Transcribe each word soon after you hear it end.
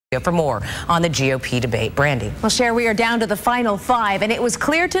For more on the GOP debate. Brandi. Well, Cher, we are down to the final five, and it was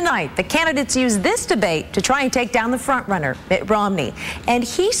clear tonight the candidates used this debate to try and take down the frontrunner, Mitt Romney. And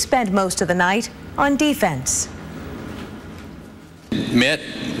he spent most of the night on defense. Mitt,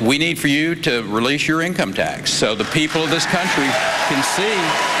 we need for you to release your income tax so the people of this country can see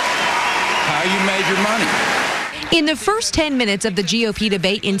how you made your money. In the first 10 minutes of the GOP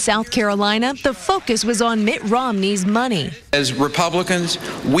debate in South Carolina, the focus was on Mitt Romney's money. As Republicans,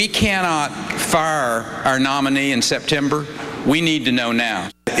 we cannot fire our nominee in September. We need to know now.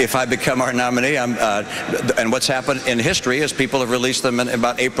 If I become our nominee, and what's happened in history is people have released them in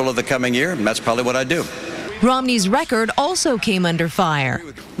about April of the coming year, and that's probably what I do. Romney's record also came under fire.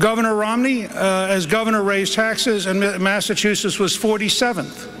 Governor Romney, as governor, raised taxes, and Massachusetts was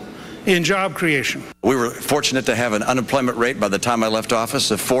 47th. in job creation. We were fortunate to have an unemployment rate by the time I left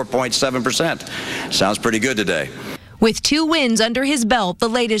office of 4.7%. Sounds pretty good today. With 2 wins under his belt, the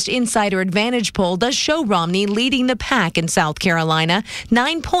latest Insider Advantage poll does show Romney leading the pack in South Carolina,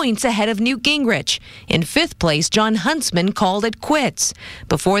 9 points ahead of Newt Gingrich. In 5th place, Jon Huntsman called it quits.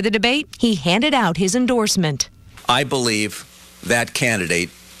 Before the debate, he handed out his endorsement. I believe that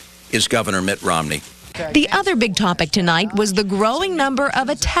candidate is Governor Mitt Romney. The other big topic tonight was the growing number of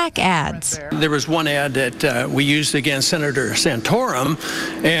attack ads. There was one ad that we used against Senator Santorum,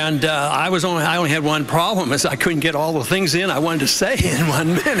 and I only had one problem, is I couldn't get all the things in I wanted to say in 1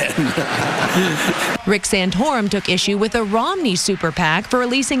 minute. Rick Santorum took issue with the Romney Super PAC for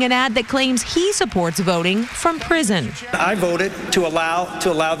releasing an ad that claims he supports voting from prison. I voted to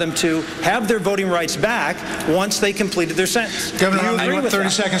allow them to have their voting rights back once they completed their sentence. Governor Romney, you have 30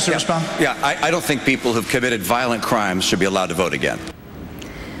 seconds to respond. Yeah, I don't think people who've committed violent crimes should be allowed to vote again.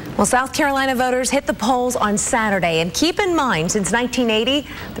 Well, South Carolina voters hit the polls on Saturday. And keep in mind, since 1980,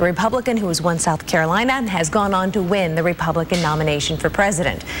 the Republican who has won South Carolina has gone on to win the Republican nomination for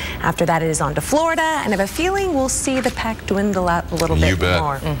president. After that, it is on to Florida, and I have a feeling we'll see the pack dwindle out a little bit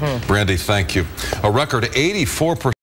more. Brandi, thank you. A record 84%.